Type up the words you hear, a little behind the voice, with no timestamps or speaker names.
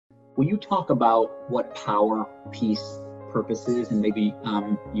will you talk about what power, peace, purpose is, and maybe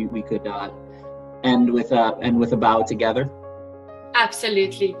we could end with a bow together?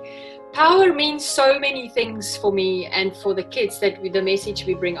 Absolutely. Power means so many things for me and for the kids, the message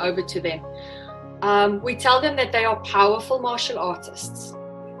we bring over to them. We tell them that they are powerful martial artists.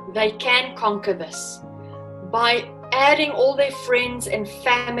 They can conquer this. By adding all their friends and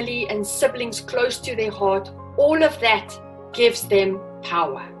family and siblings close to their heart, all of that gives them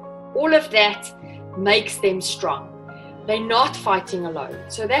power. All of that makes them strong. They're not fighting alone.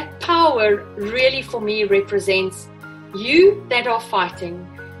 So that power really for me represents you that are fighting,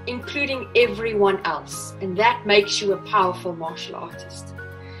 including everyone else. And that makes you a powerful martial artist.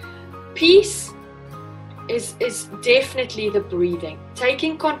 Peace is definitely the breathing.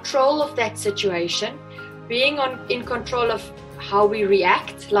 Taking control of that situation, being in control of how we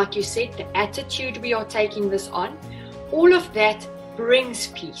react, like you said, the attitude we are taking this on, all of that brings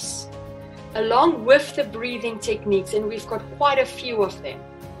peace. Along with the breathing techniques, and we've got quite a few of them,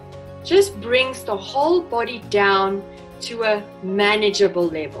 just brings the whole body down to a manageable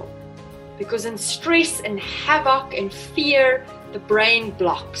level. Because in stress and havoc and fear, the brain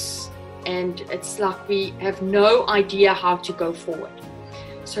blocks. And it's like we have no idea how to go forward.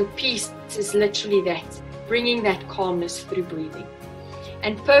 So peace is literally that, bringing that calmness through breathing.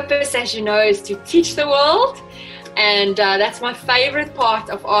 And purpose, as you know, is to teach the world. And that's my favorite part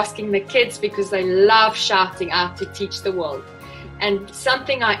of asking the kids, because they love shouting out to teach the world. And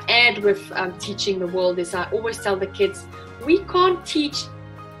something I add with teaching the world is I always tell the kids, we can't teach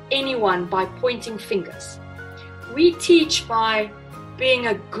anyone by pointing fingers. We teach by being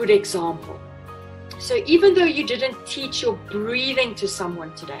a good example. So even though you didn't teach your breathing to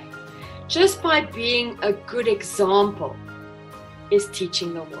someone today, just by being a good example is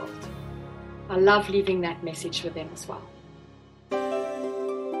teaching the world. I love leaving that message with them as well.